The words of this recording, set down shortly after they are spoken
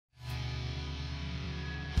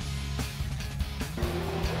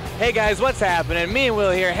Hey guys, what's happening? Me and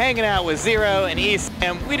Will here hanging out with Zero and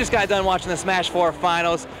ESAM. We just got done watching the Smash 4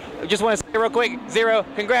 finals. Just want to say real quick, Zero,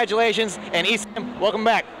 congratulations, and ESAM, welcome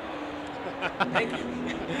back. Thank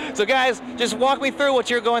you. So guys, just walk me through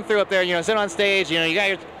what you're going through up there. You know, sitting on stage, you know, you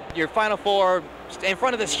got your Final Four in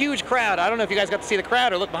front of this huge crowd. I don't know if you guys got to see the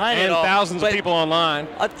crowd or look behind it at all. And thousands of people online.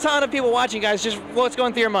 A ton of people watching, guys. Just what's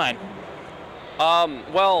going through your mind?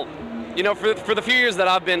 Well, you know, for the few years that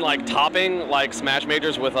I've been like topping like Smash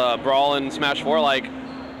majors with Brawl and Smash 4, like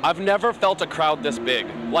I've never felt a crowd this big.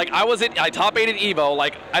 Like I top 8 at EVO.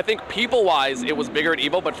 Like I think people-wise it was bigger at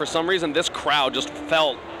EVO, but for some reason this crowd just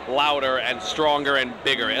felt louder and stronger and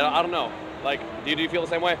bigger. I don't know. Like, do you feel the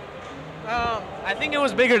same way? I think it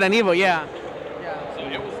was bigger than EVO. Yeah. So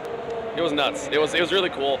it was nuts. It was really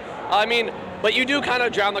cool. I mean, but you do kind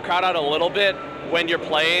of drown the crowd out a little bit when you're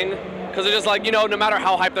playing. Because it's just like, you know, no matter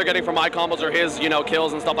how hyped they're getting from my combos or his, you know,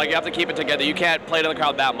 kills and stuff, like, you have to keep it together. You can't play to the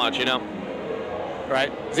crowd that much, you know?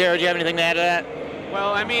 Right. Zero, do you have anything to add to that?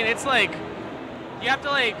 Well, I mean, it's like, you have to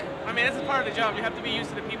like, I mean, this is part of the job. You have to be used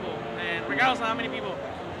to the people. And regardless of how many people,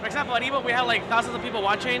 for example, at EVO, we had like thousands of people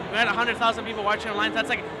watching. We had 100,000 people watching online. So that's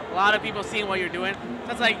like a lot of people seeing what you're doing. So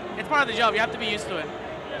that's like, it's part of the job. You have to be used to it.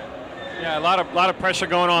 Yeah, a lot of pressure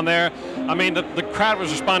going on there. I mean, the crowd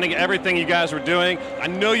was responding to everything you guys were doing. I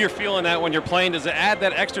know you're feeling that when you're playing. Does it add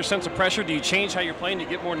that extra sense of pressure? Do you change how you're playing? Do you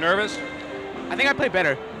get more nervous? I think I play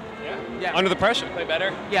better. Yeah. Under the pressure? Play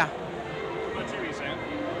better? Yeah. What's your Sam?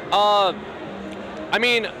 I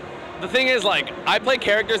mean, the thing is, like, I play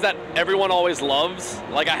characters that everyone always loves,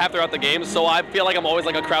 like I have throughout the game, so I feel like I'm always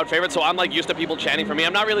like a crowd favorite, so I'm like used to people chanting for me.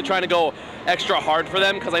 I'm not really trying to go extra hard for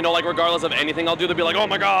them, because I know like regardless of anything I'll do, they'll be like, oh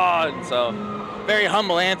my god, so. Very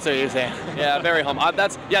humble answer, you say. Yeah, very humble.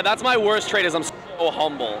 That's my worst trait is I'm so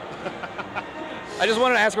humble. I just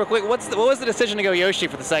wanted to ask real quick, what was the decision to go Yoshi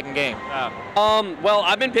for the second game? Well,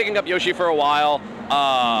 I've been picking up Yoshi for a while,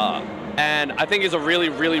 and I think he's a really,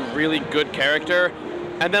 really, really good character.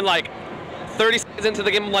 And then like 30 seconds into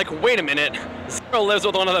the game, I'm like, wait a minute, Zero lives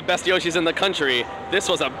with one of the best Yoshis in the country. This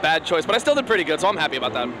was a bad choice, but I still did pretty good, so I'm happy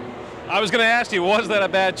about that. I was going to ask you, was that a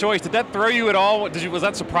bad choice? Did that throw you at all? Was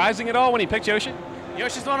that surprising at all when he picked Yoshi?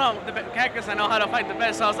 Yoshi's one of the characters I know how to fight the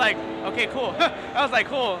best, so I was like, okay, cool. I was like,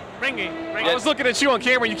 cool, bring it. I was looking at you on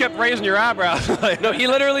camera and you kept raising your eyebrows. No, he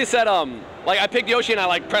literally said, like I picked Yoshi and I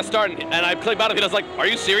like pressed start and I clicked Battlefield. I was like, are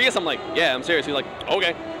you serious? I'm like, yeah, I'm serious. He's like,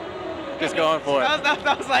 okay. Just going for it.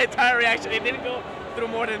 That was like entire reaction. It didn't go through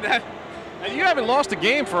more than that. And you haven't lost a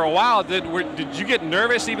game for a while. Did you get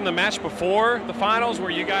nervous even the match before the finals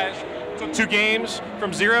where you guys took 2 games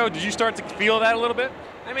from Zero? Did you start to feel that a little bit?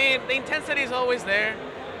 I mean, the intensity is always there.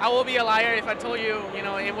 I will be a liar if I told you, you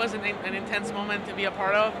know, it wasn't an intense moment to be a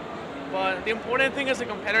part of. But the important thing as a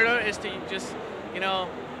competitor is to just, you know,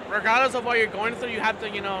 regardless of what you're going through, you have to,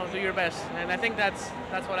 you know, do your best. And I think that's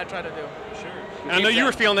what I try to do. Sure. And I know you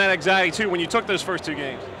were feeling that anxiety too when you took those first 2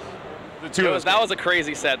 games. That was a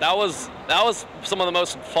crazy set. That was some of the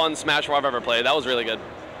most fun Smash 4 I've ever played. That was really good.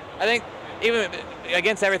 I think even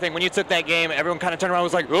against everything, when you took that game, everyone kind of turned around and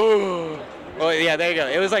was like, ooh. Well, yeah, there you go.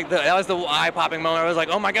 It was like that was the eye-popping moment. I was like,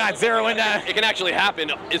 oh my God, Zero went down. It can actually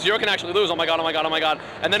happen. Zero can actually lose. Oh my God, oh my God, oh my God.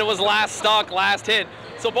 And then it was last stock, last hit.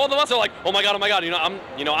 So both of us are like, oh my God, oh my God.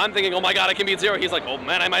 I'm thinking, oh my God, I can beat Zero. He's like, oh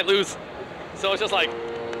man, I might lose. So it's just like,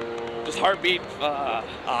 just heartbeat.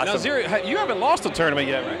 Awesome. Now Zero, you haven't lost a tournament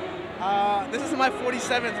yet, right? This is my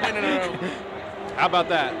 47th win in a row. How about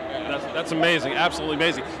that? That's amazing, absolutely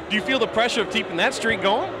amazing. Do you feel the pressure of keeping that streak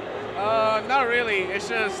going? Not really. It's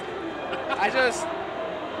just, I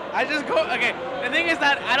just go. Okay, the thing is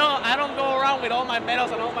that I don't go around with all my medals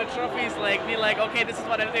and all my trophies like be like, okay, this is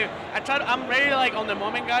what I do. I'm very like on the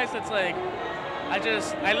moment, guys. It's like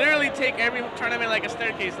I literally take every tournament like a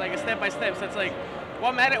staircase, like a step by step. So it's like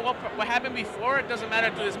what happened before, it doesn't matter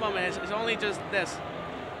to this moment. It's only just this.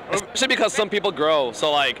 Especially because some people grow.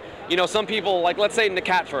 So like, you know, some people, like let's say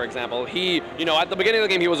Nakat, for example, he, you know, at the beginning of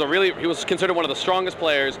the game, he was considered one of the strongest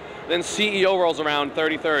players. Then CEO rolls around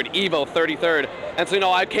 33rd, Evo 33rd. And so, you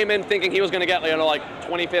know, I came in thinking he was going to get, you know, like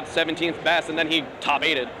 25th, 17th best, and then he top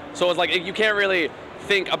 8'd. So it's like, you can't really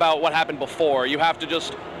think about what happened before. You have to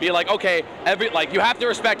just be like, okay, you have to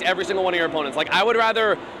respect every single one of your opponents. Like, I would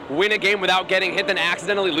rather win a game without getting hit than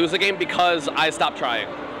accidentally lose a game because I stopped trying.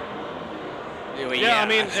 Yeah, I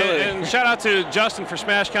mean, and shout out to Justin for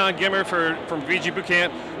SmashCon, Gimmer from VG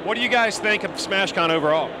Bootcamp. What do you guys think of SmashCon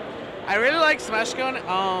overall? I really like SmashCon.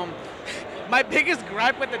 My biggest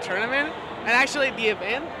gripe with the tournament, and actually the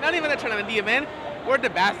event, not even the tournament, the event, were the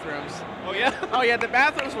bathrooms. Oh yeah. Oh yeah, the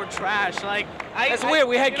bathrooms were trash. Like That's weird.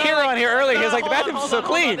 We had Kira on here earlier. He was like, the bathrooms are so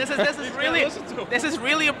clean. This is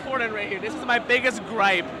really important right here. This is my biggest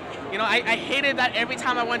gripe. You know, I hated that every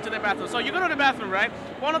time I went to the bathroom. So you go to the bathroom, right?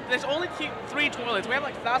 There's only 3 toilets. We have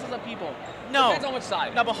like thousands of people. No. Depends on which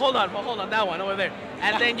side. No, but hold on, that one over there.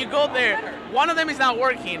 And then you go there. One of them is not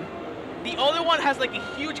working. The other one has like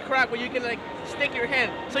a huge crack where you can like stick your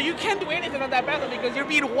hand. So you can't do anything on that bathroom because you're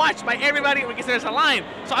being watched by everybody because there's a line.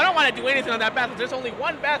 So I don't want to do anything on that bathroom. There's only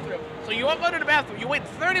one bathroom. So you won't go to the bathroom. You wait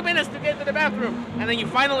 30 minutes to get to the bathroom. And then you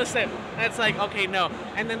finally sit. And it's like, okay, no.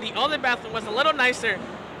 And then the other bathroom was a little nicer.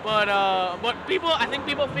 But I think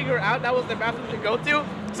people figured out that was the bathroom to go to.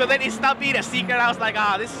 So then it stopped being a secret. I was like,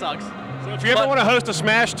 this sucks. So if you ever want to host a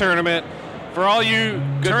Smash tournament, for all you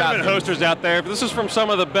tournament bathroom. hosters out there, if this is from some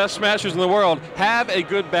of the best Smashers in the world, have a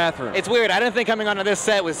good bathroom. It's weird. I didn't think coming onto this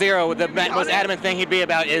set with Zero, the most adamant thing he'd be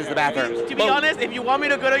about is the bathrooms. To be honest, if you want me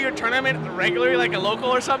to go to your tournament regularly, like a local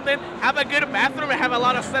or something, have a good bathroom and have a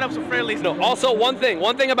lot of setups for friendlies. No, also one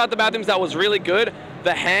thing about the bathrooms that was really good,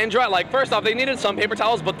 the hand dry, like first off, they needed some paper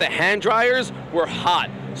towels, but the hand dryers were hot.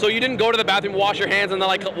 So you didn't go to the bathroom, wash your hands, and then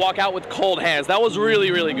like walk out with cold hands. That was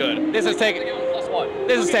really, really good. This is taking a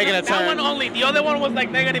turn. That one only. The other one was like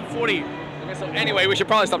negative 40. Okay, so anyway, we should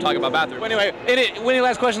probably stop talking about bathrooms. Anyway, any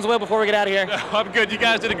last questions, Will, before we get out of here? I'm good. You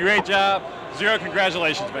guys did a great job. Zero,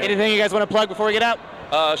 congratulations, man. Anything you guys want to plug before we get out?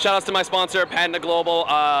 Shout outs to my sponsor, Panda Global.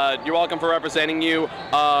 You're welcome for representing you.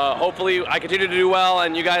 Hopefully I continue to do well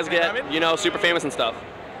and you guys get, you know, super famous and stuff.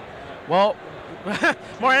 Well,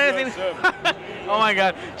 more than anything. Oh my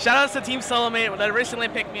God. Shout outs to Team Solomate that recently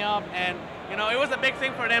picked me up, and you know, it was a big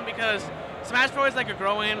thing for them because Smash 4 is like a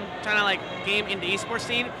growing kind of like game in the esports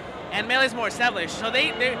scene, and Melee is more established. So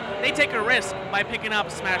they take a risk by picking up a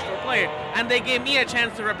Smash 4 player, and they gave me a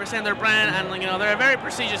chance to represent their brand, and you know, they're a very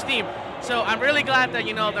prestigious team. So I'm really glad that,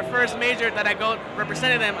 you know, the first major that I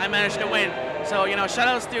represented them, I managed to win. So, you know, shout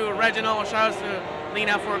outs to Reginald, shout outs to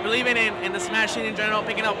Lena for believing in the Smash scene in general,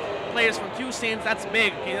 picking up players from 2 scenes. That's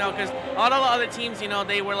big, you know, because all the other teams, you know,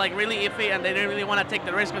 they were like really iffy and they didn't really want to take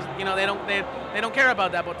the risk because, you know, they don't care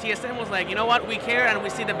about that. But TSM was like, you know what, we care and we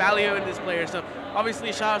see the value in this player. So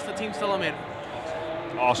obviously, shout outs to Team Solomate.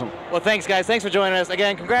 Awesome. Well, thanks, guys. Thanks for joining us.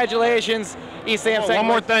 Again, congratulations. ESAM. One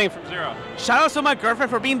more thing from Zero. Shout out to my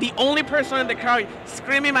girlfriend for being the only person in the crowd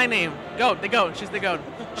screaming my name. Goat, the goat. She's the goat.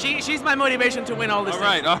 She's my motivation to win all this. All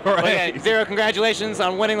right. Okay, Zero, congratulations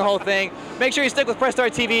on winning the whole thing. Make sure you stick with Press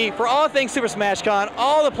Start TV for all things Super Smash Con,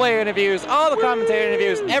 all the player interviews, all the commentator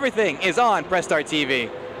interviews. Everything is on Press Start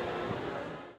TV.